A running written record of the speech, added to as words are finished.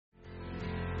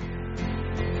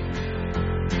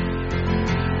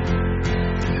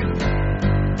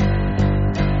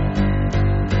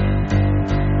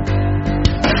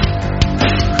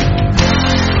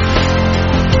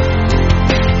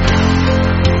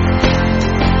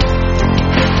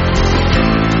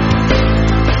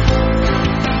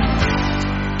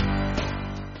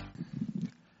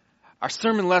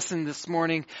sermon lesson this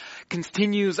morning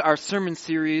continues our sermon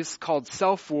series called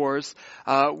Self-Wars,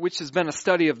 which has been a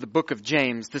study of the book of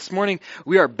James. This morning,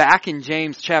 we are back in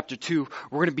James chapter 2.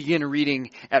 We're going to begin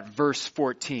reading at verse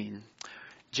 14.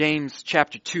 James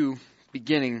chapter 2,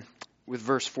 beginning with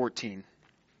verse 14.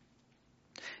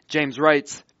 James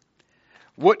writes,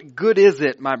 "What good is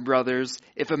it, my brothers,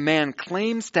 if a man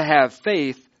claims to have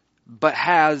faith, but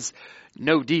has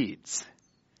no deeds?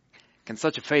 Can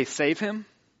such a faith save him?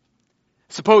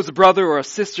 Suppose a brother or a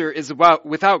sister is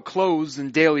without clothes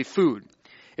and daily food.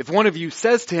 If one of you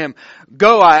says to him,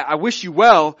 'Go, I wish you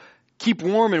well, keep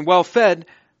warm and well fed,'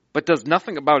 but does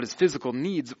nothing about his physical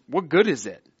needs, what good is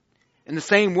it? In the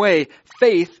same way,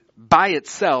 faith by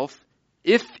itself,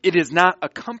 if it is not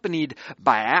accompanied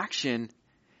by action,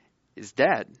 is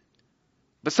dead.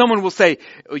 But someone will say,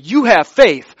 'You have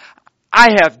faith,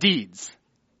 I have deeds.'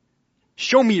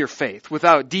 Show me your faith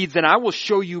without deeds, and I will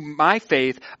show you my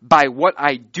faith by what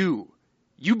I do.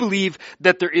 You believe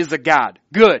that there is a God.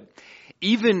 Good.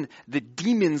 Even the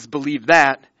demons believe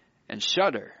that and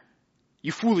shudder.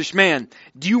 You foolish man,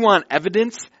 do you want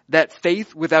evidence that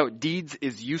faith without deeds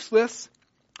is useless?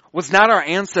 Was not our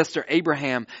ancestor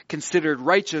Abraham considered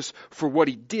righteous for what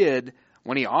he did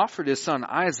when he offered his son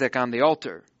Isaac on the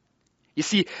altar? You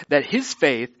see that his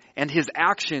faith and his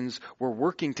actions were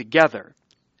working together,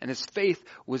 and his faith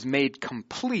was made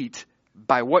complete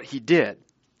by what he did.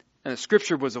 And the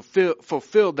scripture was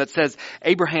fulfilled that says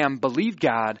Abraham believed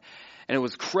God, and it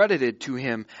was credited to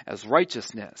him as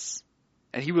righteousness.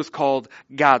 And he was called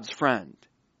God's friend.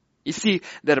 You see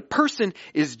that a person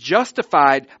is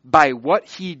justified by what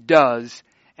he does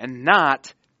and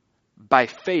not by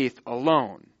faith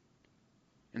alone.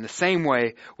 In the same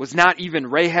way, was not even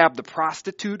Rahab the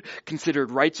prostitute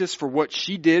considered righteous for what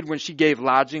she did when she gave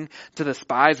lodging to the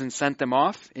spies and sent them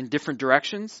off in different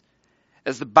directions?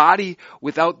 As the body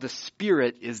without the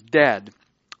spirit is dead,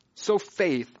 so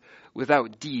faith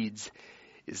without deeds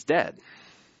is dead."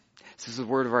 This is the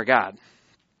word of our God.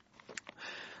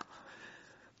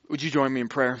 Would you join me in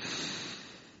prayer?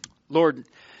 Lord,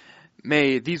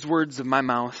 may these words of my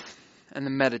mouth and the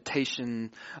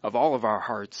meditation of all of our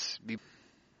hearts be,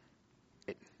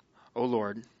 O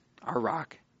Lord, our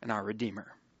rock and our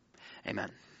Redeemer.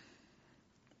 Amen.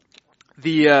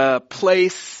 The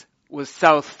place was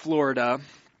South Florida,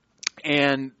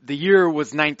 and the year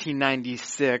was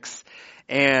 1996,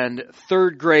 and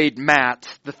third grade Matt,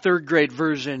 the third grade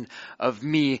version of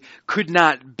me, could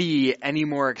not be any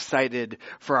more excited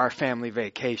for our family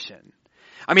vacation.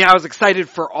 I mean, I was excited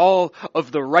for all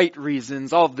of the right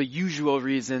reasons, all of the usual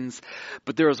reasons,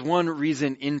 but there was one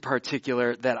reason in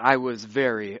particular that I was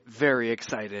very, very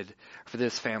excited for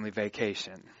this family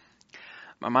vacation.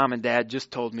 My mom and dad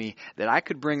just told me that I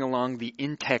could bring along the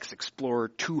Intex Explorer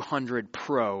 200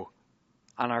 Pro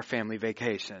on our family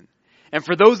vacation. And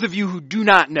for those of you who do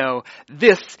not know,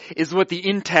 this is what the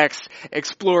Intex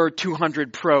Explorer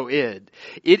 200 Pro is.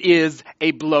 It is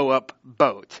a blow-up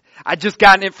boat. I just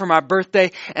gotten it for my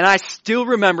birthday, and I still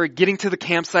remember getting to the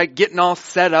campsite, getting all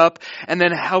set up, and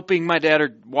then helping my dad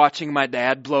or watching my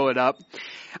dad blow it up.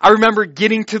 I remember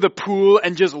getting to the pool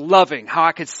and just loving how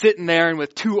I could sit in there and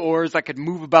with 2 oars I could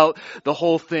move about the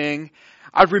whole thing.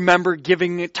 I remember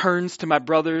giving it turns to my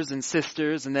brothers and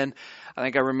sisters, and then I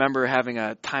think I remember having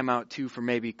a timeout too for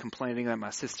maybe complaining that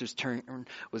my sister's turn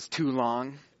was too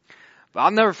long. But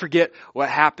I'll never forget what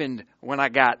happened when I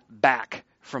got back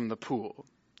from the pool.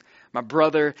 My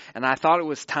brother and I thought it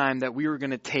was time that we were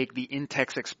going to take the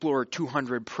Intex Explorer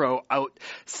 200 Pro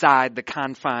outside the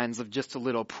confines of just a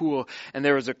little pool, and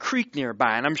there was a creek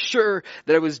nearby. And I'm sure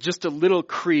that it was just a little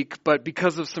creek, but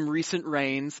because of some recent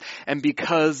rains and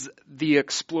because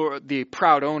the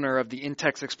proud owner of the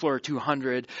Intex Explorer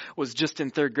 200 was just in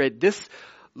third grade, this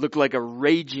looked like a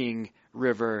raging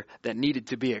river that needed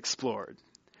to be explored.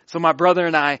 So my brother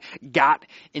and I got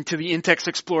into the Intex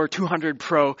Explorer 200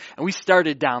 Pro, and we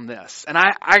started down this. And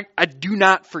I do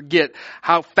not forget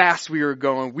how fast we were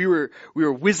going. We were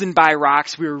whizzing by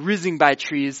rocks. We were whizzing by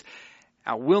trees.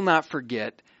 I will not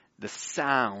forget the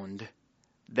sound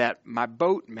that my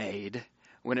boat made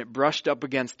when it brushed up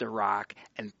against a rock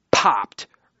and popped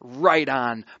right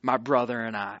on my brother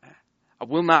and I. I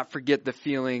will not forget the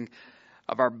feeling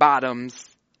of our bottoms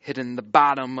hitting the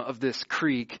bottom of this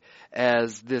creek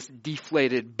as this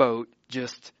deflated boat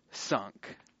just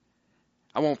sunk.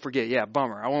 I won't forget,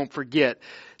 bummer. I won't forget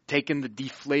taking the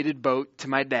deflated boat to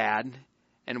my dad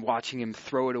and watching him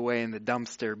throw it away in the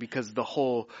dumpster because the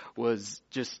hole was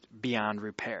just beyond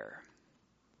repair.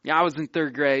 Yeah, I was in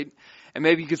third grade, and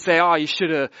maybe you could say, "Oh, you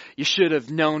should have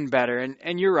known better,"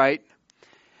 and you're right.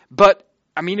 But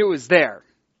I mean, it was there.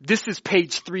 This is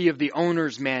page 3 of the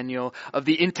owner's manual of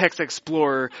the Intex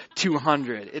Explorer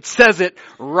 200. It says it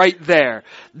right there.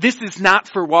 This is not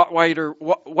for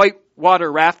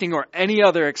whitewater rafting or any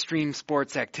other extreme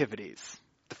sports activities.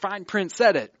 The fine print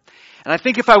said it. And I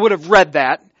think if I would have read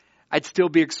that, I'd still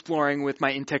be exploring with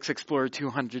my Intex Explorer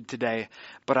 200 today,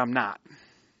 but I'm not.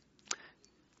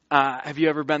 Have you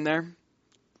ever been there?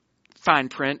 Fine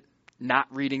print, not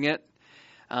reading it.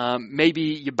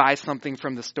 Maybe you buy something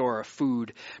from the store, a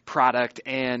food product,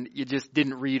 and you just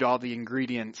didn't read all the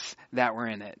ingredients that were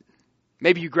in it.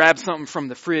 Maybe you grabbed something from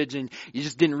the fridge and you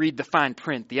just didn't read the fine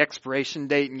print, the expiration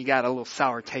date, and you got a little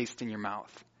sour taste in your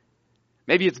mouth.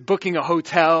 Maybe it's booking a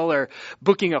hotel or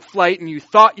booking a flight and you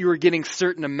thought you were getting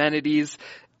certain amenities,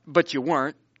 but you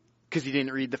weren't because you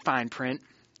didn't read the fine print.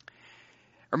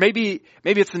 Or maybe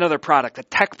it's another product, a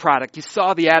tech product. You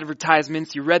saw the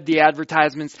advertisements, you read the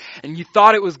advertisements, and you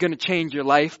thought it was going to change your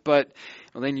life, but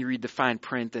then you read the fine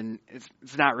print and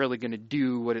it's not really going to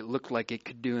do what it looked like it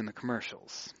could do in the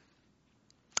commercials.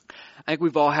 I think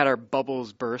we've all had our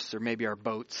bubbles burst, or maybe our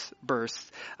boats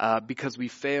burst, because we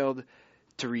failed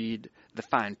to read the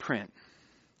fine print.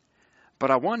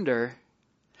 But I wonder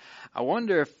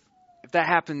if that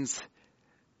happens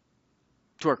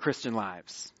to our Christian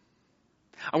lives.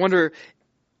 I wonder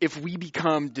if we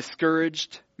become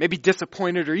discouraged, maybe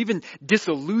disappointed, or even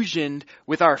disillusioned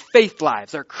with our faith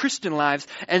lives, our Christian lives,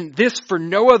 and this for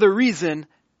no other reason,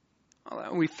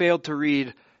 we failed to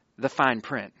read the fine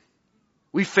print.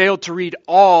 We failed to read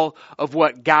all of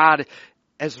what God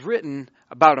has written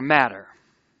about a matter.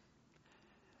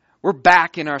 We're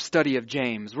back in our study of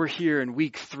James. We're here in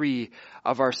week 3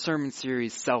 of our sermon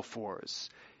series, Self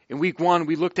Wars. In week 1,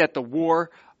 we looked at the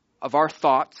war of our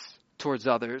thoughts towards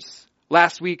others.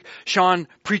 Last week, Sean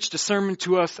preached a sermon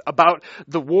to us about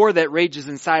the war that rages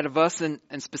inside of us and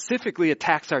specifically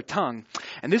attacks our tongue.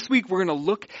 And this week, we're going to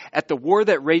look at the war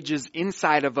that rages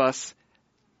inside of us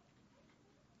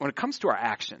when it comes to our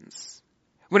actions,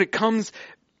 when it comes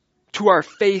to our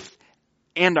faith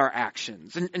and our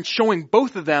actions, and showing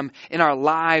both of them in our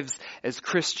lives as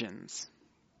Christians.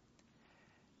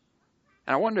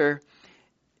 And I wonder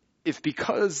if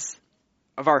because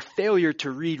of our failure to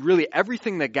read really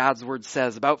everything that God's Word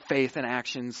says about faith and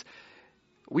actions,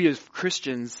 we as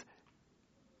Christians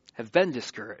have been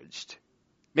discouraged,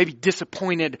 maybe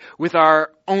disappointed with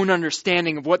our own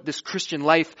understanding of what this Christian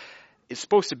life is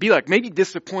supposed to be like, maybe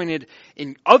disappointed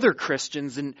in other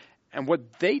Christians and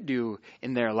what they do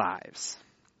in their lives.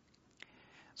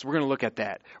 So we're going to look at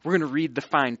that. We're going to read the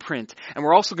fine print. And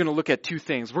we're also going to look at 2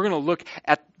 things. We're going to look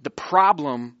at the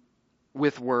problem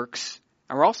with works,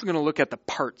 and we're also going to look at the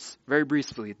parts, very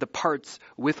briefly, the parts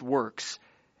with works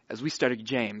as we study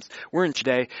James. We're in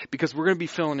today because we're going to be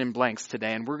filling in blanks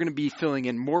today, and we're going to be filling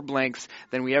in more blanks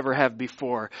than we ever have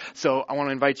before. So I want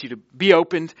to invite you to be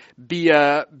opened, be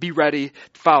ready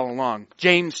to follow along.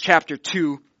 James chapter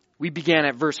 2, we began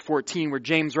at verse 14 where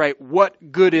James writes,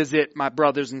 "What good is it, my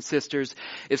brothers and sisters,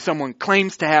 if someone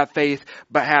claims to have faith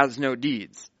but has no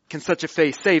deeds? Can such a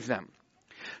faith save them?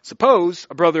 Suppose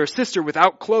a brother or sister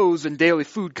without clothes and daily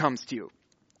food comes to you.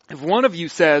 If one of you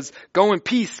says, 'Go in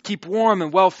peace, keep warm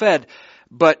and well fed,'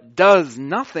 but does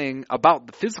nothing about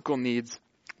the physical needs,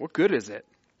 what good is it?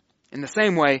 In the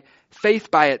same way, faith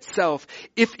by itself,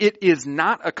 if it is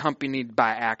not accompanied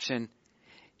by action,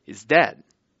 is dead.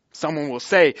 Someone will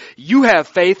say, 'You have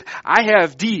faith, I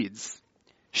have deeds.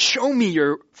 Show me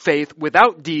your faith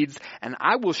without deeds, and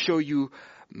I will show you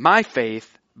my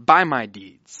faith by my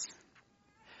deeds.'"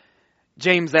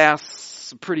 James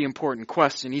asks a pretty important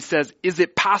question. He says, is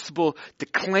it possible to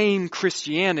claim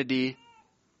Christianity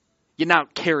yet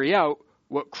not carry out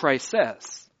what Christ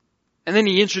says? And then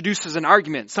he introduces an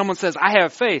argument. Someone says, "I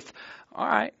have faith." All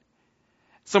right.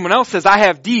 Someone else says, "I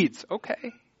have deeds."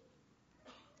 Okay.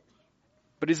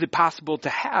 But is it possible to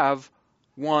have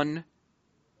one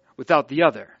without the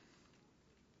other?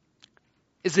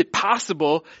 Is it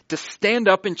possible to stand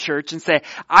up in church and say,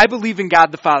 "I believe in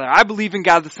God the Father, I believe in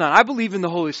God the Son, I believe in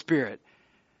the Holy Spirit,"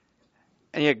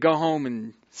 and yet go home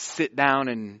and sit down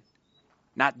and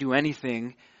not do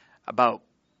anything about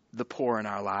the poor in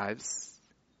our lives?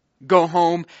 Go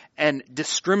home and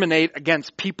discriminate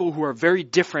against people who are very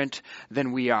different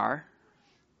than we are?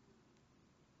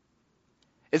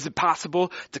 Is it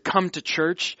possible to come to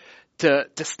church, to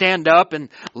stand up and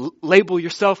label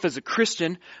yourself as a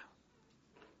Christian,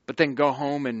 but then go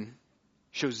home and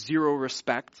show zero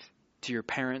respect to your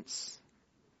parents,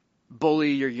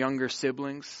 bully your younger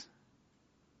siblings?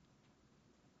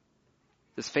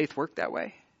 Does faith work that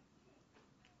way?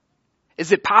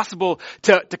 Is it possible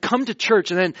to come to church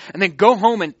and then go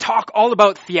home and talk all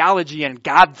about theology and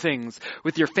God things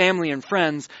with your family and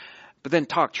friends, but then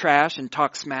talk trash and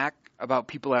talk smack about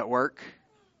people at work,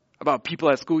 about people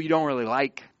at school you don't really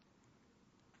like?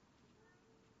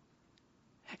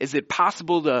 Is it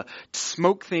possible to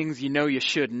smoke things you know you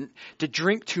shouldn't, to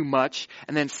drink too much,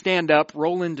 and then stand up,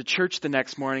 roll into church the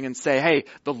next morning and say, hey,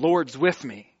 the Lord's with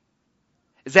me?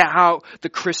 Is that how the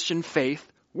Christian faith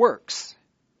works?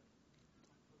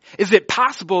 Is it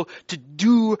possible to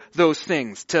do those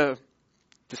things, to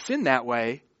sin that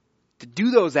way, to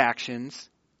do those actions,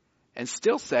 and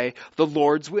still say, the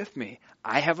Lord's with me?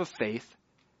 I have a faith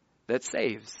that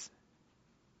saves.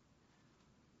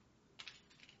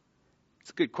 It's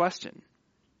a good question.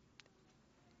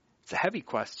 It's a heavy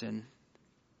question,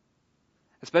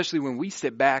 especially when we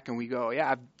sit back and we go,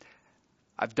 yeah,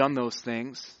 I've done those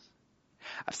things.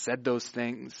 I've said those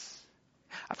things.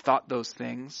 I've thought those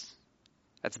things.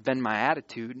 That's been my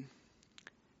attitude.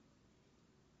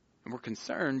 And we're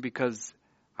concerned because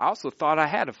I also thought I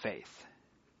had a faith.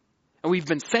 And we've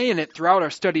been saying it throughout our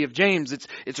study of James.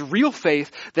 It's real faith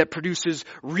that produces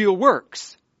real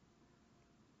works.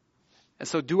 And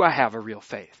so do I have a real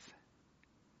faith?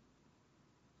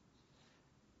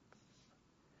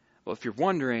 Well, if you're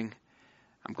wondering,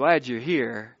 I'm glad you're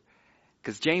here,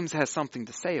 because James has something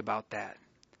to say about that.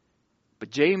 But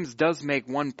James does make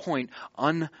one point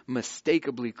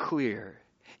unmistakably clear.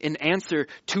 In answer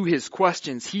to his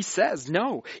questions, he says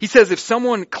no. He says if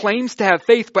someone claims to have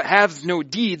faith but has no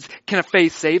deeds, can a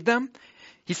faith save them?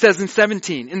 He says in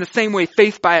 17, in the same way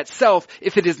faith by itself,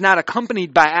 if it is not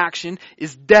accompanied by action,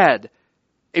 is dead.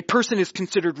 A person is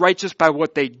considered righteous by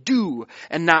what they do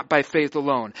and not by faith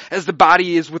alone. As the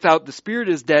body is without the spirit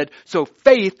is dead, so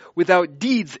faith without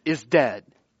deeds is dead.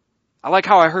 I like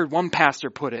how I heard one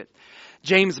pastor put it.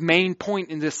 James' main point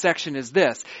in this section is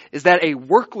this, is that a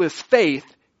workless faith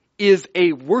is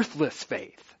a worthless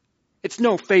faith. It's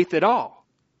no faith at all.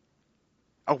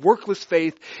 A workless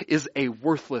faith is a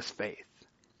worthless faith.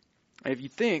 And if you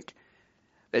think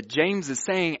that James is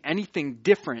saying anything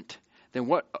different than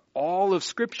what all of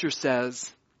Scripture says,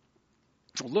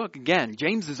 well, look again,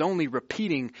 James is only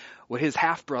repeating what his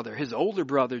half-brother, his older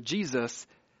brother, Jesus,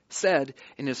 said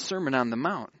in his Sermon on the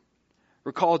Mount.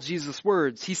 Recall Jesus'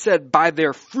 words. He said, by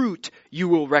their fruit you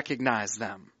will recognize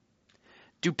them.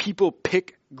 Do people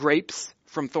pick grapes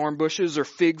from thorn bushes or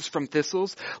figs from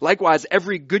thistles? Likewise,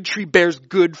 every good tree bears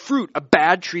good fruit. A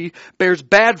bad tree bears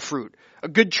bad fruit. A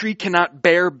good tree cannot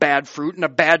bear bad fruit, and a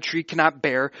bad tree cannot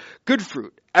bear good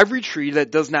fruit. Every tree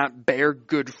that does not bear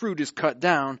good fruit is cut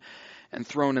down and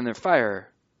thrown in the fire.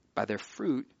 By their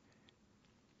fruit,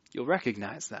 you'll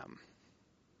recognize them.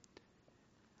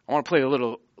 I want to play a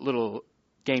little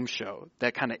game show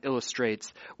that kind of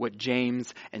illustrates what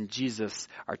James and Jesus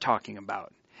are talking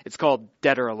about. It's called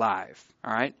Dead or Alive,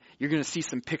 all right? You're going to see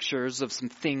some pictures of some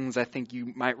things I think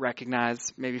you might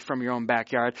recognize, maybe from your own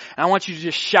backyard. And I want you to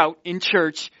just shout in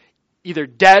church, either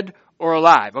dead or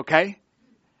alive, okay?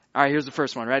 All right, here's the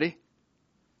first one. Ready?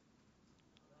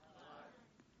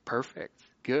 Perfect.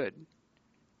 Good.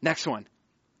 Next one.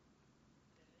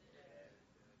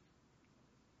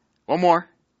 One more.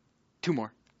 Two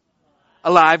more.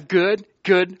 Alive. Good.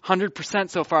 Good.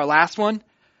 100% so far. Last one.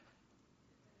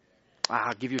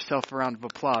 Wow, give yourself a round of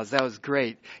applause. That was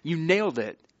great. You nailed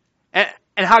it. And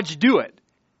how'd you do it?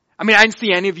 I mean, I didn't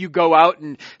see any of you go out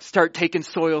and start taking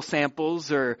soil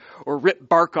samples or rip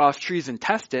bark off trees and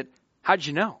test it. How'd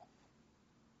you know?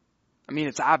 I mean,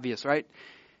 it's obvious, right?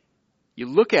 You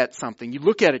look at something, you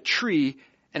look at a tree,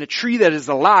 and a tree that is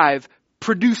alive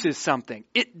produces something.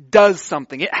 It does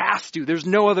something. It has to. There's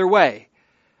no other way.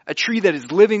 A tree that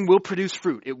is living will produce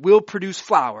fruit. It will produce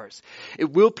flowers.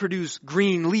 It will produce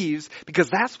green leaves because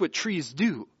that's what trees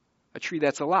do. A tree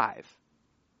that's alive.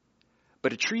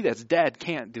 But a tree that's dead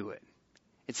can't do it.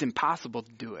 It's impossible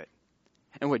to do it.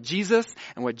 And what Jesus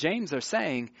and what James are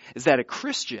saying is that a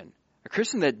Christian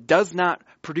that does not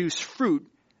produce fruit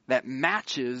that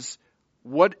matches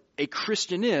what a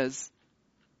Christian is,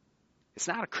 it's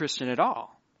not a Christian at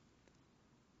all.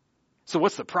 So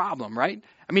what's the problem, right?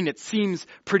 I mean, it seems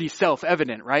pretty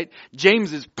self-evident, right?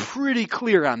 James is pretty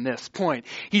clear on this point.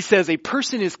 He says a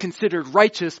person is considered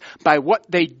righteous by what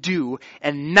they do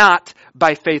and not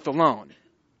by faith alone.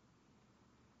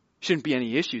 Shouldn't be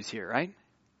any issues here, right?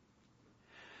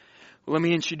 Well, let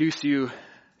me introduce you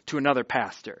to another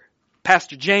pastor.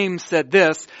 Pastor James said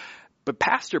this, but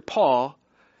Pastor Paul,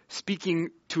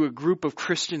 speaking to a group of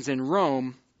Christians in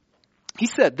Rome, he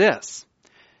said this.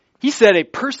 He said a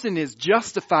person is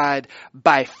justified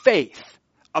by faith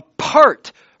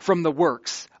apart from the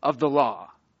works of the law.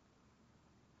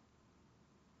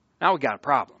 Now we got a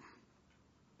problem.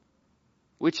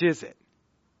 Which is it?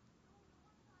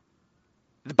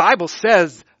 The Bible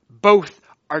says both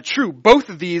are true. Both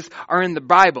of these are in the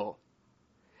Bible.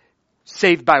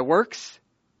 Saved by works,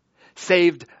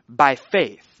 saved by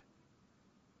faith.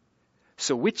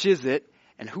 So which is it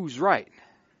and who's right?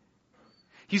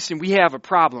 Houston, we have a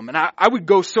problem. And I would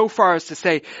go so far as to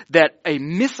say that a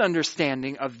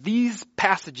misunderstanding of these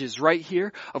passages right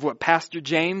here, of what Pastor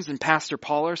James and Pastor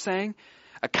Paul are saying,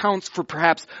 accounts for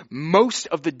perhaps most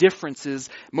of the differences,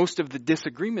 most of the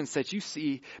disagreements that you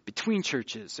see between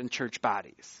churches and church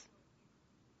bodies.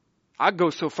 I'd go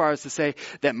so far as to say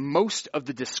that most of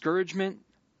the discouragement,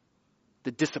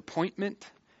 the disappointment,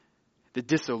 the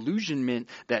disillusionment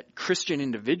that Christian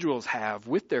individuals have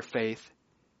with their faith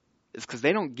is because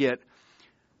they don't get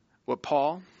what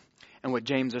Paul and what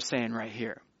James are saying right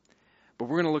here. But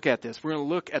we're going to look at this. We're going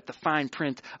to look at the fine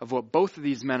print of what both of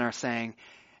these men are saying.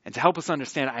 And to help us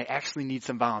understand, I actually need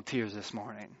some volunteers this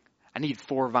morning. I need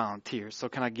 4 volunteers. So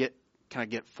can I get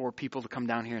 4 people to come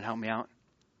down here and help me out?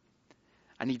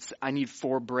 I need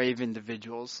 4 brave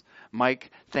individuals. Mike,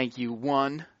 thank you.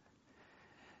 1.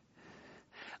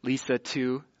 Lisa,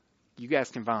 2. You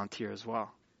guys can volunteer as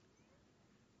well.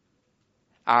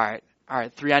 All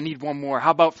right. 3. I need 1 more. How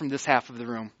about from this half of the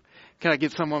room? Can I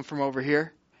get someone from over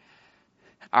here?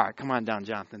 All right, come on down,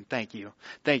 Jonathan. Thank you.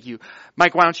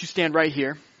 Mike, why don't you stand right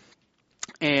here?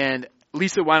 And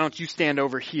Lisa, why don't you stand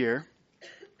over here?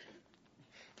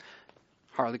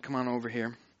 Harley, come on over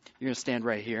here. You're going to stand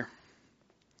right here.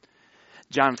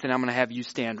 Jonathan, I'm going to have you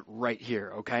stand right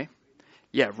here, okay?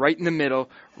 Yeah, right in the middle,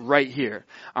 right here.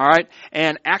 All right?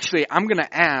 And actually, I'm going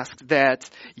to ask that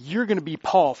you're going to be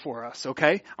Paul for us,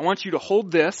 okay? I want you to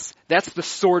hold this. That's the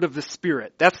sword of the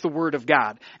Spirit. That's the Word of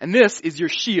God. And this is your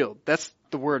shield. That's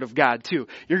the Word of God, too.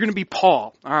 You're going to be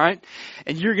Paul, all right?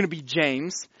 And you're going to be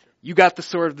James. You got the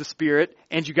sword of the Spirit,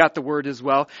 and you got the Word as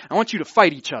well. I want you to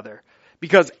fight each other.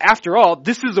 Because after all,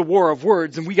 this is a war of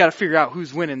words, and we got to figure out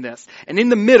who's winning this. And in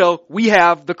the middle, we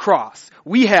have the cross.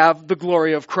 We have the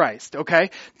glory of Christ, okay?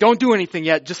 Don't do anything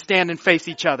yet. Just stand and face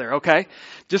each other, okay?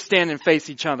 Just stand and face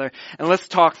each other. And let's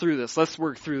talk through this. Let's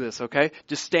work through this, okay?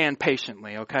 Just stand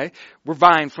patiently, okay? We're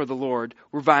vying for the Lord.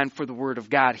 We're vying for the Word of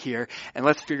God here. And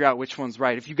let's figure out which one's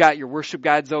right. If you got your worship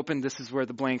guides open, this is where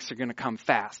the blanks are going to come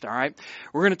fast, all right?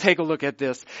 We're going to take a look at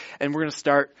this, and we're going to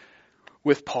start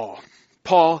with Paul.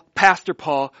 Pastor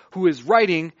Paul, who is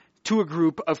writing to a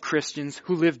group of Christians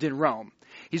who lived in Rome.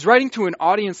 He's writing to an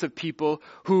audience of people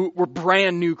who were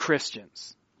brand new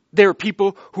Christians. They were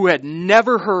people who had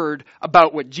never heard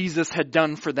about what Jesus had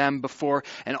done for them before,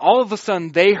 and all of a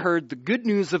sudden they heard the good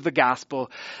news of the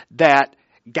gospel that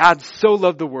God so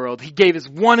loved the world, He gave His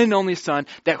one and only Son,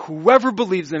 that whoever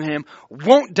believes in Him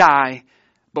won't die,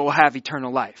 but will have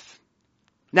eternal life.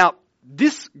 Now,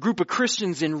 this group of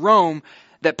Christians in Rome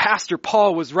that Pastor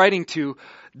Paul was writing to,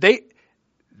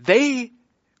 they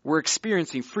were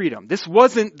experiencing freedom. This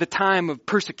wasn't the time of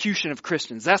persecution of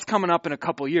Christians. That's coming up in a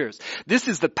couple years. This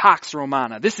is the Pax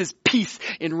Romana. This is peace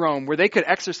in Rome, where they could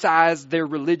exercise their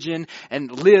religion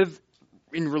and live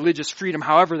in religious freedom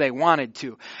however they wanted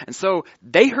to. And so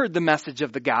they heard the message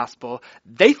of the gospel.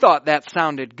 They thought that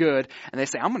sounded good, and they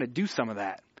say, I'm going to do some of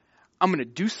that. I'm going to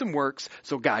do some works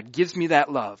so God gives me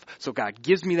that love, so God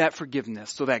gives me that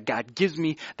forgiveness, so that God gives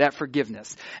me that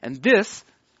forgiveness. And this,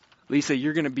 Lisa,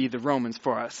 you're going to be the Romans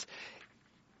for us,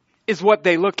 is what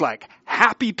they look like.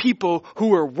 Happy people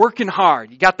who are working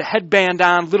hard. You got the headband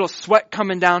on, little sweat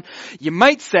coming down. You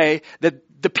might say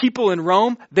that the people in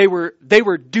Rome, they were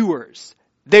doers.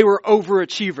 They were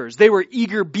overachievers. They were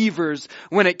eager beavers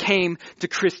when it came to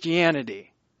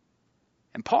Christianity.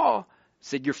 And Paul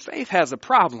said, your faith has a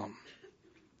problem.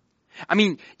 I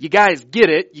mean, you guys get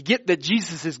it. You get that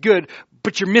Jesus is good,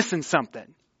 but you're missing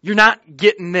something. You're not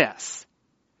getting this.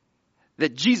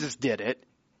 That Jesus did it.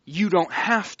 You don't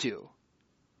have to.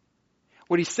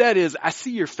 What he said is, I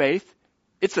see your faith.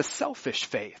 It's a selfish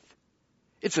faith.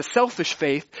 It's a selfish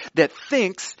faith that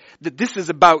thinks that this is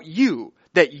about you,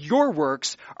 that your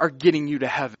works are getting you to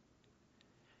heaven.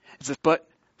 But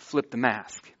flip the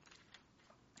mask.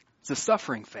 It's a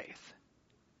suffering faith.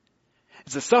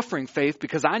 It's a suffering faith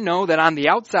because I know that on the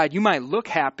outside you might look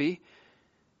happy,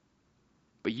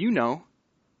 but you know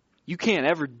you can't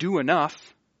ever do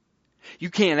enough.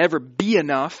 You can't ever be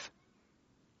enough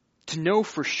to know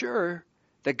for sure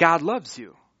that God loves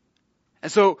you.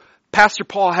 And so Pastor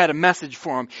Paul had a message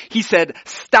for him. He said,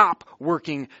 stop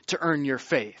working to earn your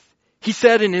faith. He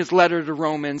said in his letter to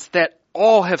Romans that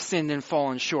all have sinned and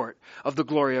fallen short of the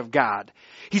glory of God.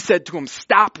 He said to him,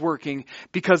 stop working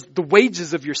because the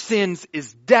wages of your sins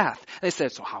is death. And they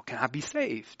said, so how can I be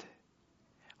saved?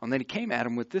 And then he came at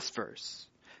him with this verse.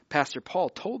 Pastor Paul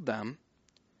told them,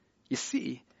 you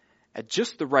see, at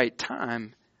just the right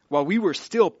time, while we were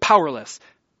still powerless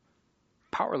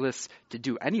to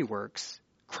do any works,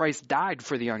 Christ died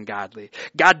for the ungodly.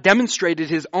 God demonstrated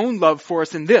his own love for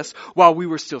us in this: while we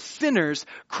were still sinners,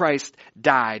 Christ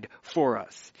died for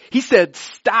us. He said,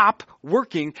 stop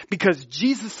working, because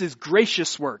Jesus'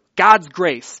 gracious work, God's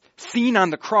grace, seen on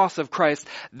the cross of Christ,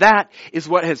 that is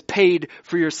what has paid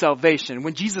for your salvation.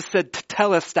 When Jesus said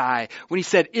tetelestai, when he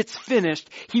said it's finished,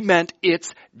 he meant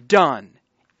it's done.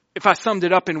 If I summed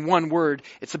it up in one word,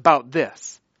 it's about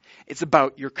this. It's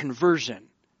about your conversion.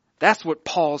 That's what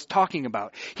Paul's talking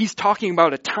about. He's talking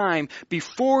about a time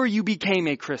before you became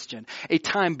a Christian, a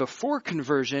time before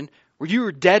conversion where you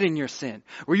were dead in your sin,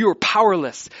 where you were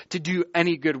powerless to do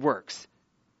any good works.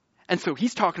 And so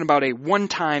he's talking about a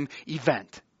one-time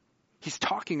event. He's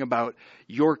talking about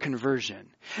your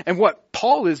conversion. And what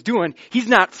Paul is doing, he's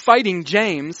not fighting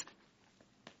James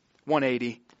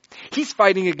 180. He's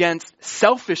fighting against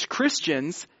selfish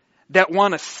Christians that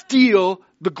want to steal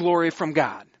the glory from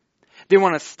God. They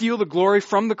want to steal the glory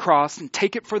from the cross and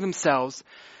take it for themselves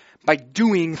by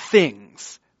doing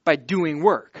things, by doing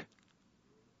work.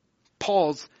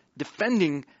 Paul's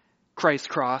defending Christ's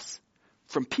cross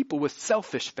from people with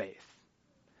selfish faith.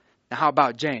 Now, how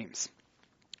about James?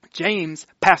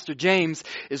 Pastor James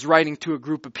is writing to a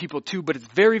group of people too, but it's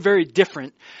very, very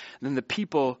different than the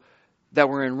people that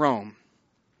were in Rome.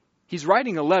 He's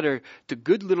writing a letter to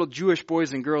good little Jewish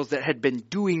boys and girls that had been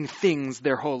doing things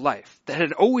their whole life, that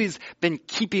had always been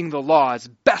keeping the law as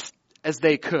best as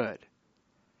they could.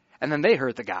 And then they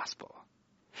heard the gospel.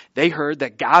 They heard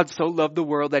that God so loved the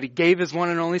world that he gave his one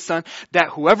and only Son, that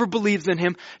whoever believes in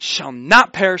him shall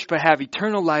not perish but have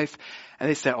eternal life. And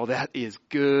they said, oh, that is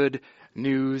good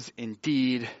news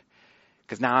indeed,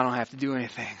 because now I don't have to do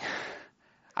anything.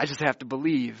 I just have to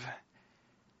believe.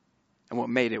 And what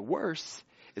made it worse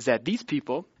is that these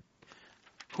people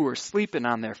who are sleeping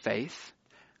on their faith,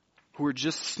 who are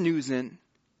just snoozing,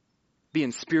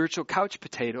 being spiritual couch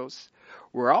potatoes,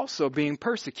 were also being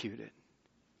persecuted.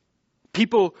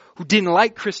 People who didn't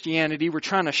like Christianity were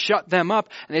trying to shut them up,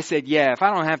 and they said, yeah, if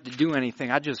I don't have to do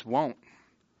anything, I just won't.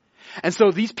 And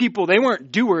so these people, they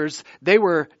weren't doers, they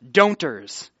were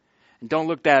don'ters. And don't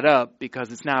look that up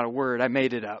because it's not a word, I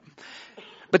made it up.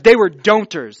 But they were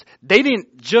don'ters. They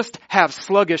didn't just have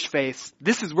sluggish faiths.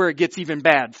 This is where it gets even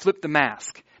bad. Flip the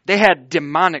mask. They had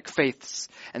demonic faiths.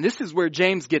 And this is where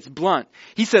James gets blunt.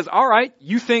 He says, all right,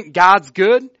 you think God's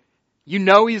good? You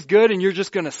know he's good and you're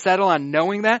just going to settle on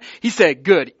knowing that? He said,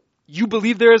 good. You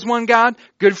believe there is one God?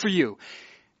 Good for you.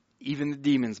 Even the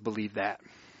demons believe that.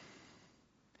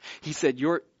 He said,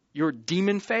 your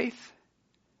demon faith?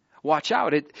 Watch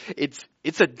out.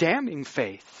 It's a damning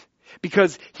faith.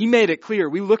 Because he made it clear,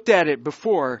 we looked at it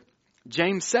before,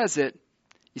 James says it,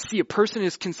 you see, a person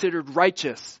is considered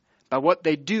righteous by what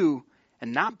they do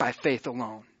and not by faith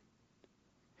alone.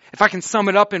 If I can sum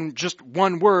it up in just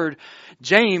one word,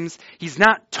 James, he's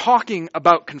not talking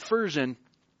about conversion,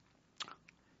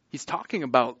 he's talking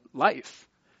about life.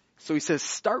 So he says,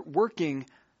 start working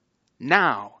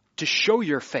now to show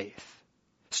your faith.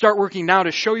 Start working now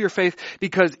to show your faith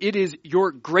because it is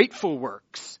your grateful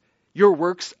works, your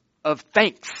works of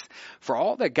thanks for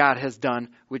all that God has done,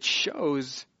 which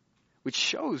shows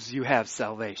you have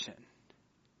salvation.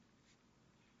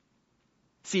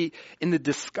 See, in the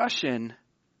discussion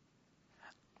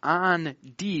on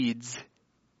deeds,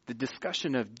 the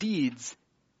discussion of deeds,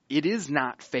 it is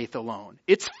not faith alone.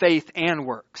 It's faith and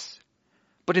works.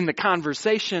 But in the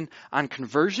conversation on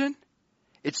conversion,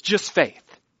 it's just faith.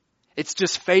 It's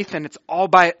just faith and it's all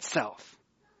by itself.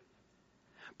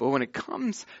 But when it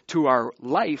comes to our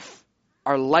life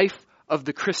of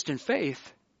the Christian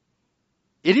faith,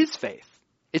 it is faith.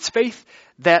 It's faith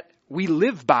that we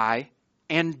live by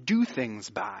and do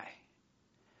things by.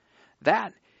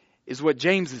 That is what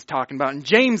James is talking about. And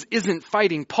James isn't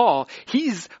fighting Paul.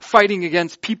 He's fighting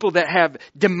against people that have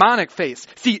demonic faiths.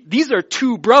 See, these are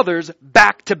two brothers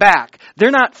back to back.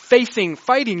 They're not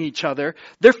fighting each other.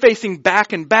 They're facing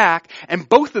back and back. And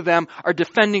both of them are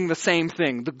defending the same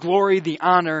thing. The glory, the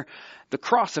honor, the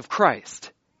cross of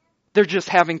Christ. They're just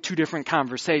having two different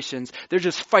conversations. They're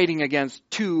just fighting against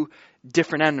two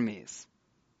different enemies.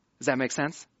 Does that make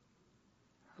sense?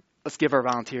 Let's give our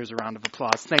volunteers a round of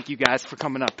applause. Thank you guys for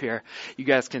coming up here. You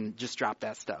guys can just drop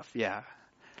that stuff. Yeah.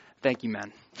 Thank you,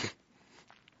 men.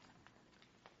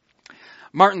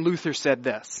 Martin Luther said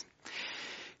this.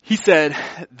 He said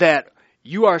that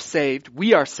we are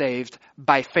saved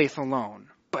by faith alone.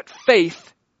 But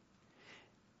faith,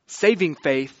 saving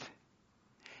faith,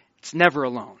 it's never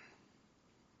alone.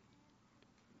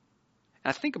 And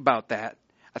I think about that.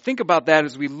 I think about that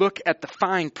as we look at the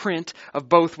fine print of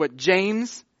both what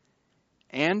James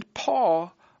and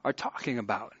Paul are talking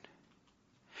about.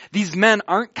 These men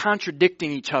aren't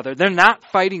contradicting each other. They're not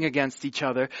fighting against each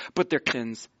other, but they're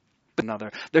Christians.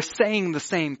 Another. They're saying the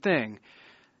same thing.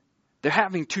 They're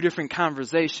having two different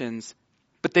conversations,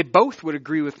 but they both would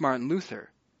agree with Martin Luther.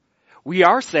 We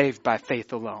are saved by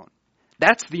faith alone.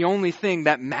 That's the only thing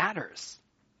that matters.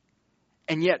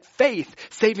 And yet faith,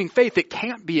 saving faith, it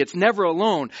can't be. It's never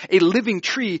alone. A living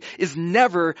tree is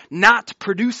never not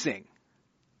producing.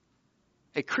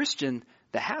 A Christian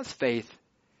that has faith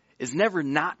is never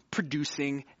not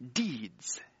producing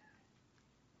deeds.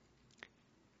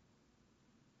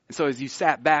 And so as you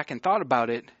sat back and thought about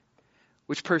it,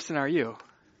 which person are you?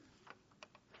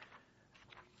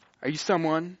 Are you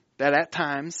someone that at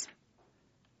times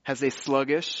has a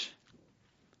sluggish,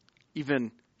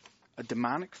 even a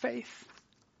demonic faith?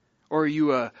 Or are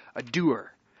you a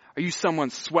doer? Are you someone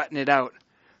sweating it out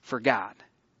for God?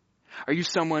 Are you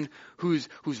someone who's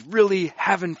really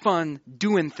having fun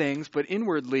doing things, but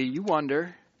inwardly you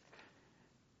wonder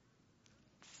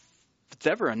if it's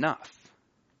ever enough?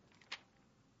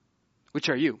 Which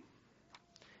are you?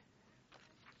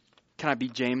 Can I be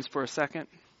James for a second?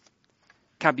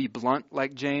 Can I be blunt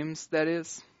like James, that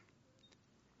is?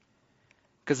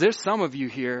 Because there's some of you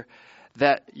here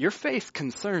that your faith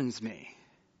concerns me.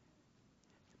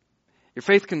 Your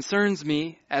faith concerns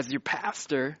me as your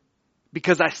pastor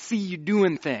because I see you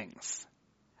doing things.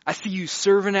 I see you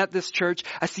serving at this church.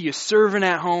 I see you serving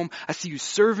at home. I see you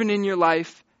serving in your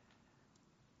life.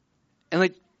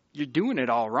 And you're doing it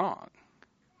all wrong.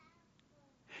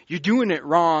 You're doing it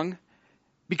wrong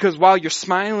because while you're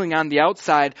smiling on the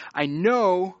outside, I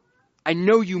know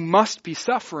you must be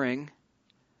suffering,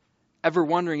 ever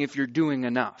wondering if you're doing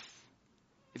enough.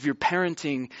 If your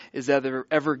parenting is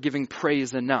ever giving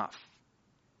praise enough.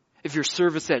 If your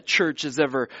service at church is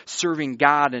ever serving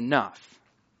God enough.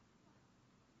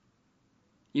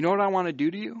 You know what I want to do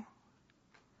to you?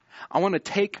 I want to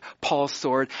take Paul's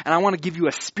sword and I want to give you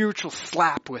a spiritual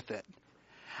slap with it.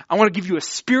 I want to give you a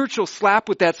spiritual slap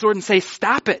with that sword and say,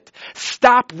 stop it.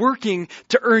 Stop working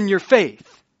to earn your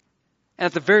faith. And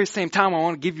at the very same time, I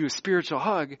want to give you a spiritual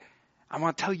hug. I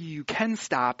want to tell you you can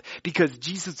stop because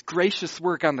Jesus' gracious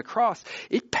work on the cross,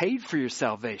 it paid for your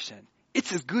salvation.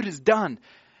 It's as good as done.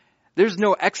 There's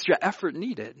no extra effort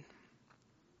needed.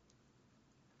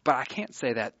 But I can't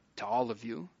say that to all of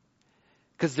you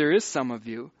because there is some of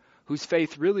you whose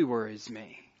faith really worries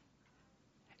me.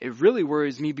 It really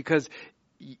worries me because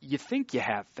you think you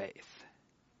have faith.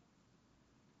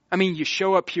 I mean, you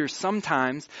show up here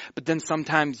sometimes, but then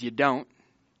sometimes you don't.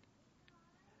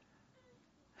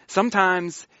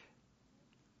 Sometimes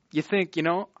you think,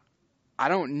 I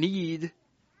don't need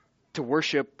to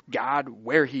worship God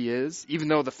where He is, even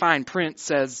though the fine print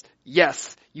says,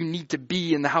 yes, you need to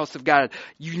be in the house of God.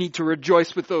 You need to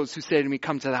rejoice with those who say to me,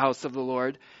 come to the house of the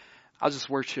Lord. I'll just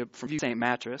worship from St.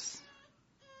 Mattress.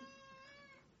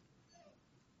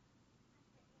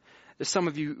 There's some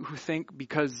of you who think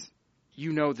because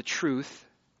you know the truth,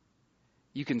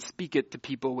 you can speak it to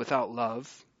people without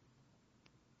love.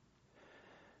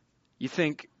 You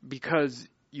think because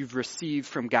you've received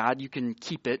from God, you can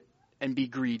keep it and be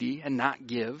greedy and not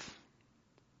give.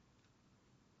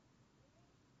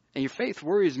 And your faith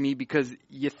worries me because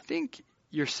you think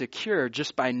you're secure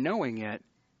just by knowing it,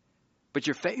 but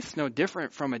your faith's no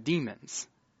different from a demon's.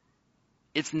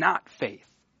 It's not faith.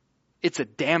 It's a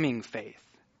damning faith.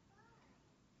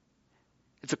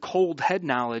 It's a cold head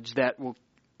knowledge that will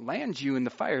land you in the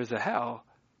fires of hell.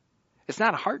 It's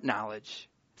not a heart knowledge.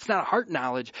 It's not a heart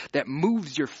knowledge that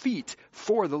moves your feet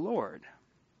for the Lord.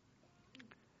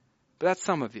 But that's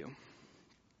some of you.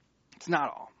 It's not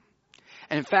all.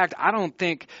 And in fact, I don't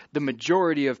think the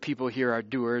majority of people here are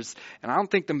doers, and I don't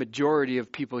think the majority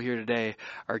of people here today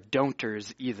are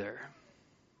don'ters either.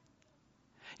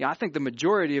 I think the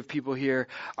majority of people here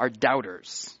are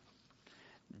doubters.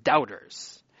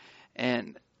 Doubters.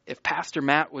 And if Pastor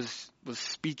Matt was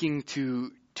speaking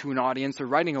to an audience or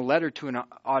writing a letter to an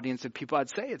audience of people, I'd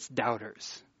say it's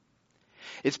doubters.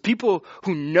 It's people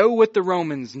who know what the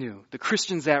Romans knew, the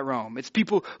Christians at Rome. It's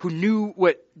people who knew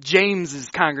what James's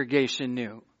congregation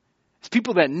knew. It's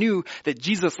people that knew that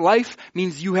Jesus' life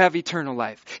means you have eternal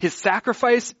life. His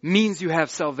sacrifice means you have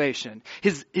salvation.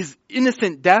 His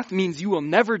innocent death means you will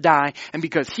never die. And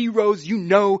because He rose, you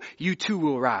know you too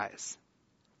will rise.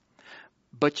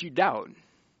 But you doubt.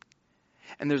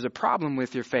 And there's a problem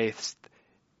with your faith.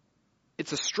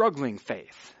 It's a struggling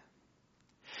faith.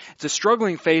 It's a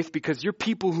struggling faith because you're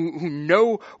people who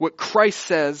know what Christ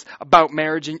says about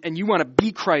marriage, and you want to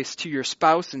be Christ to your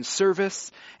spouse in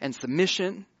service and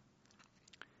submission.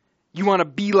 You want to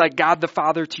be like God the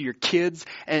Father to your kids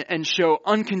and show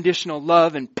unconditional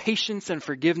love and patience and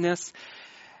forgiveness.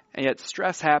 And yet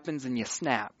stress happens and you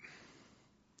snap.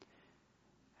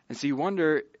 And so you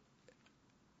wonder,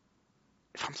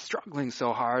 if I'm struggling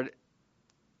so hard,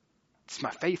 is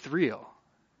my faith real?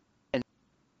 And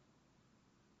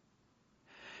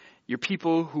you're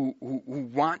people who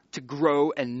want to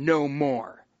grow and know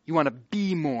more. You want to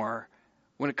be more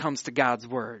when it comes to God's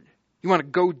word. You want to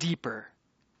go deeper.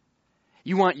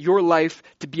 You want your life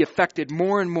to be affected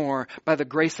more and more by the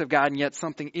grace of God, and yet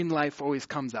something in life always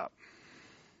comes up.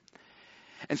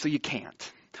 And so you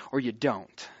can't, or you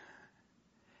don't.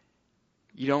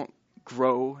 You don't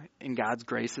grow in God's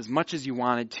grace as much as you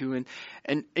wanted to,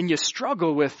 and you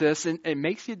struggle with this, and it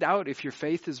makes you doubt if your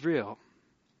faith is real.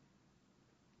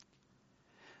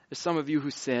 There's some of you who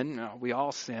sin. No, we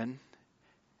all sin.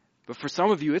 But for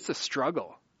some of you, it's a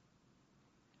struggle.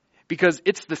 Because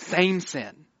it's the same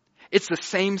sin. It's the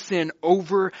same sin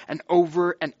over and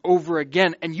over and over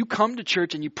again. And you come to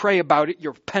church and you pray about it,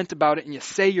 you repent about it, and you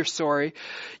say you're sorry.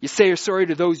 You say you're sorry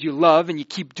to those you love, and you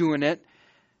keep doing it.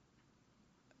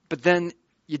 But then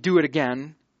you do it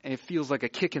again, and it feels like a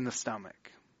kick in the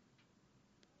stomach.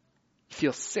 You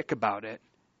feel sick about it.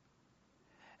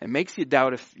 It makes you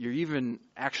doubt if you're even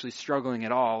actually struggling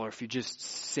at all, or if you're just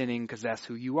sinning because that's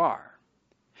who you are.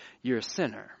 You're a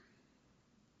sinner.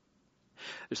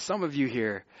 There's some of you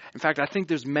here, in fact, I think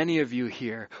there's many of you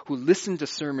here who listen to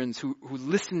sermons, who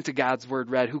listen to God's word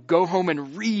read, who go home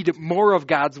and read more of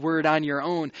God's word on your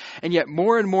own, and yet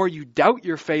more and more you doubt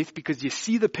your faith because you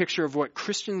see the picture of what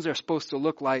Christians are supposed to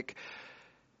look like,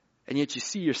 and yet you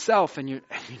see yourself and you're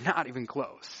not even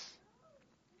close.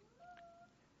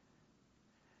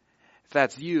 If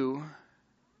that's you,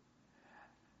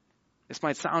 this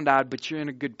might sound odd, but you're in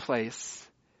a good place.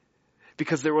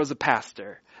 Because there was a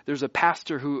pastor. There's a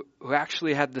pastor who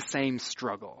actually had the same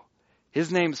struggle.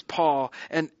 His name's Paul.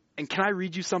 And can I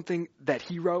read you something that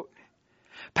he wrote?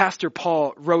 Pastor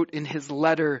Paul wrote in his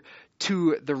letter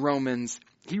to the Romans,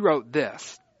 he wrote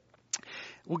this.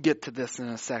 We'll get to this in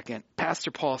a second.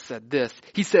 Pastor Paul said this.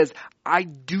 He says, I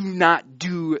do not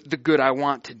do the good I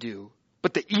want to do,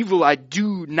 but the evil I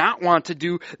do not want to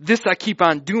do, this I keep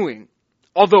on doing.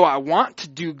 Although I want to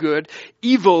do good,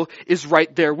 evil is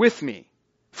right there with me.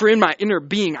 For in my inner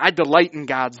being, I delight in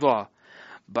God's law.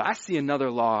 But I see another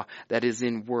law that is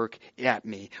in work at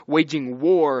me, waging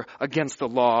war against the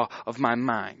law of my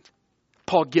mind.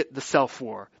 Paul get the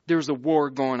self-war. There's a war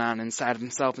going on inside of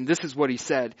himself. And this is what he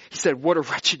said. He said, what a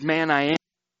wretched man I am.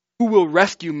 Who will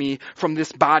rescue me from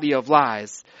this body of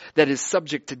lies that is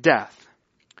subject to death?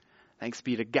 Thanks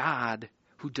be to God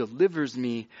who delivers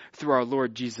me through our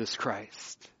Lord Jesus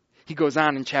Christ. He goes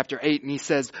on in chapter 8 and he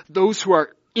says, those who are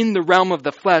in the realm of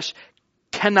the flesh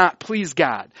cannot please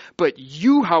God. But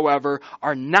you, however,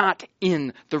 are not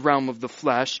in the realm of the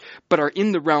flesh, but are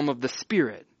in the realm of the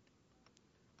Spirit.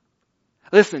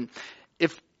 Listen,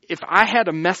 if I had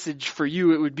a message for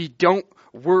you, it would be don't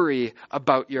worry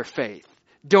about your faith.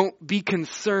 Don't be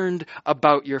concerned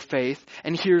about your faith.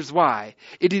 And here's why.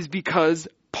 It is because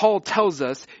Paul tells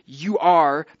us you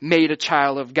are made a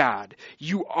child of God.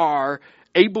 You are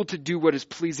able to do what is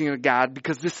pleasing to God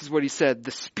because this is what he said.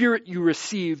 The Spirit you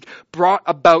received brought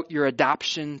about your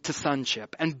adoption to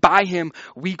sonship. And by him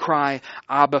we cry,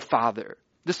 Abba, Father.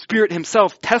 The Spirit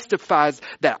himself testifies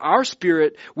that our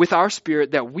spirit, with our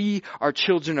spirit, that we are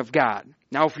children of God.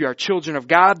 Now if we are children of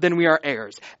God, then we are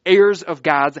heirs. Heirs of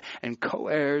God and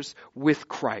co-heirs with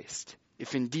Christ.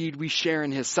 If indeed we share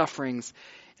in his sufferings,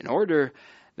 in order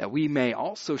that we may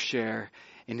also share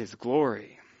in his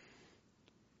glory.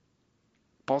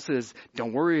 Paul says,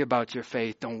 don't worry about your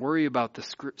faith. Don't worry about the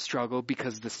struggle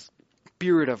because the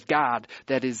Spirit of God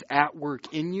that is at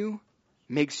work in you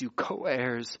makes you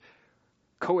co-heirs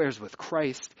with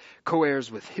Christ,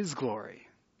 co-heirs with his glory.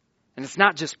 And it's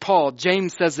not just Paul.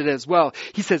 James says it as well.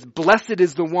 He says, blessed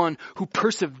is the one who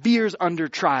perseveres under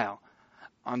trial,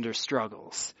 under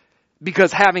struggles.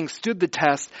 Because having stood the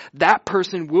test, that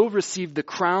person will receive the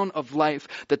crown of life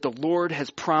that the Lord has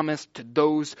promised to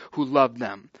those who love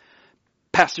them.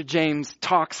 Pastor James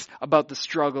talks about the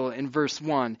struggle in verse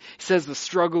 1. He says the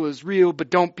struggle is real, but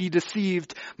don't be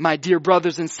deceived, my dear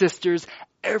brothers and sisters.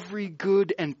 Every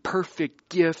good and perfect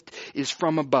gift is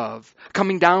from above,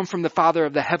 coming down from the Father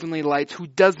of the heavenly lights, who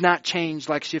does not change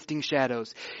like shifting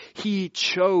shadows. He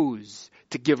chose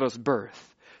to give us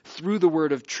birth through the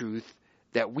word of truth,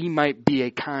 that we might be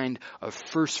a kind of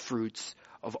first fruits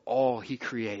of all he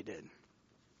created.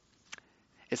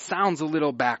 It sounds a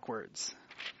little backwards.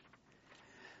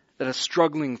 That a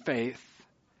struggling faith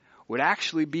would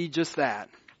actually be just that.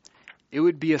 It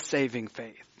would be a saving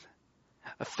faith.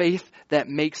 A faith that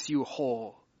makes you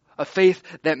whole. A faith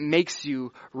that makes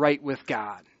you right with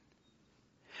God.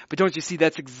 But don't you see,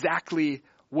 that's exactly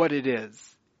what it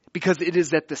is. Because it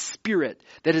is that the Spirit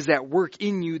that is at work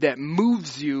in you that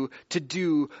moves you to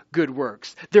do good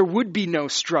works. There would be no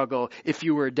struggle if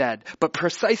you were dead. But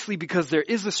precisely because there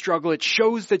is a struggle, it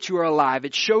shows that you are alive.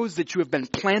 It shows that you have been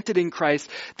planted in Christ,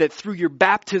 that through your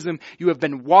baptism you have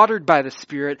been watered by the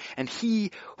Spirit, and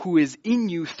He who is in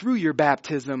you through your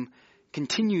baptism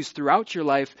continues throughout your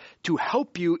life to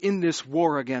help you in this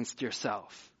war against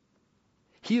yourself.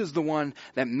 He is the one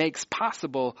that makes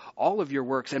possible all of your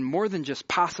works, and more than just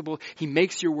possible, He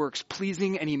makes your works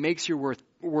pleasing, and He makes your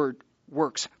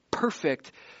works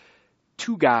perfect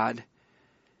to God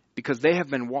because they have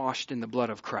been washed in the blood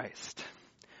of Christ.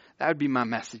 That would be my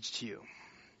message to you.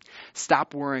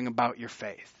 Stop worrying about your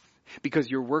faith because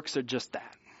your works are just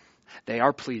that. They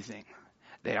are pleasing.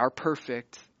 They are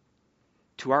perfect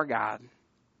to our God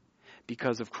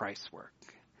because of Christ's work.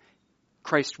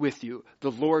 Christ with you,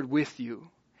 the Lord with you,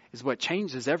 is what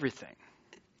changes everything.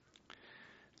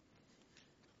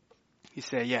 You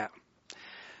say, yeah,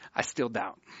 I still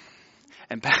doubt.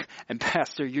 And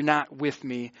Pastor, you're not with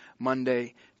me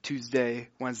Monday, Tuesday,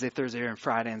 Wednesday, Thursday, and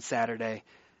Friday, and Saturday.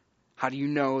 How do you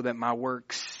know that my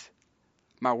works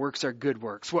are good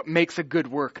works? What makes a good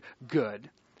work good?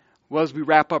 Well, as we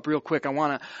wrap up real quick, I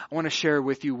want to share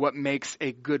with you what makes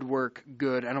a good work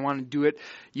good. And I want to do it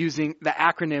using the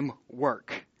acronym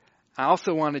WORK. I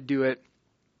also want to do it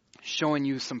showing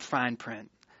you some fine print.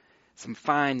 Some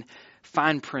fine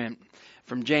print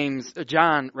from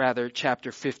John,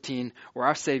 chapter 15, where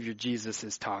our Savior Jesus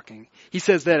is talking. He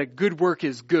says that a good work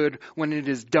is good when it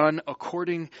is done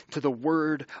according to the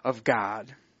Word of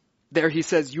God. There he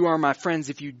says, you are my friends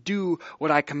if you do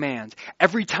what I command.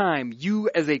 Every time you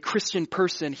as a Christian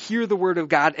person hear the word of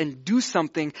God and do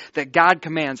something that God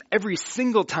commands, every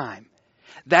single time,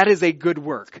 that is a good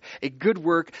work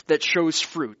that shows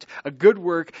fruit, a good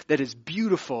work that is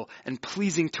beautiful and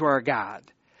pleasing to our God.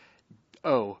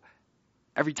 Oh,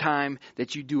 every time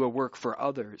that you do a work for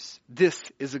others, this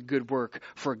is a good work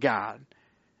for God.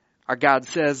 Our God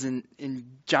says in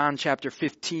John chapter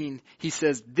 15, He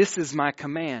says, this is my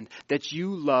command, that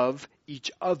you love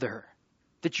each other,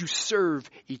 that you serve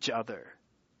each other.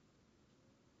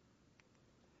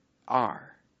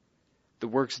 The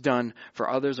works done for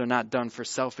others are not done for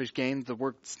selfish gain. The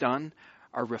works done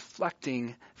are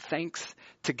reflecting thanks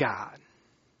to God.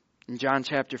 In John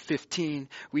chapter 15,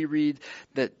 we read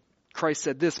that Christ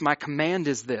said this, my command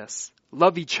is this,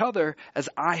 love each other as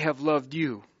I have loved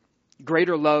you.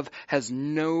 Greater love has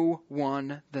no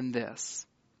one than this,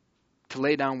 to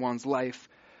lay down one's life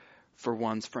for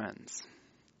one's friends.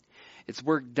 It's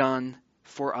work done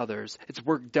for others. It's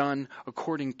work done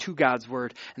according to God's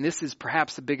word. And this is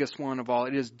perhaps the biggest one of all.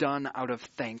 It is done out of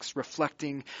thanks,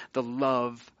 reflecting the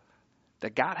love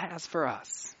that God has for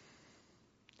us.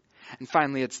 And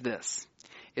finally, it's this.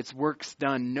 It's works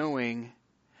done knowing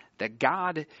that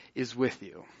God is with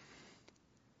you.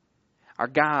 Our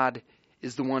God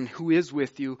is the one who is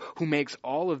with you, who makes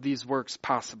all of these works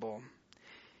possible.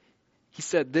 He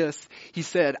said this, He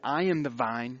said, I am the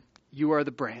vine, you are the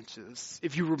branches.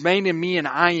 If you remain in me and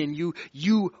I in you,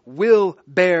 you will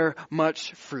bear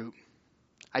much fruit.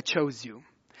 I chose you,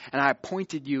 and I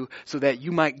appointed you so that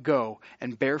you might go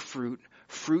and bear fruit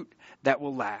that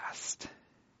will last.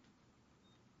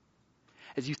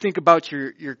 As you think about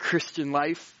your Christian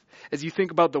life, as you think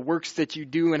about the works that you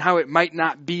do and how it might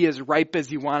not be as ripe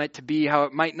as you want it to be, how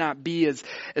it might not be as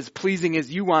pleasing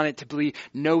as you want it to be,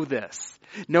 know this.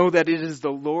 Know that it is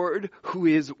the Lord who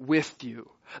is with you.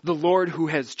 The Lord who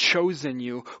has chosen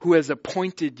you, who has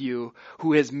appointed you,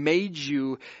 who has made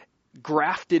you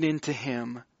grafted into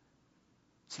Him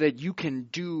so that you can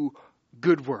do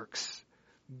good works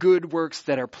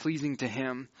that are pleasing to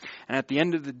Him. And at the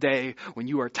end of the day, when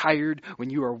you are tired, when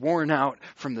you are worn out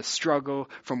from the struggle,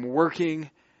 from working,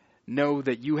 know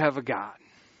that you have a God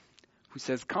who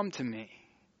says, come to me,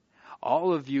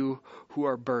 all of you who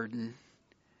are burdened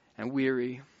and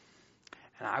weary,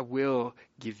 and I will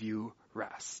give you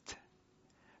rest.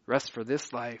 Rest for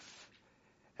this life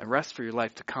and rest for your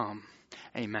life to come.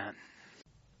 Amen.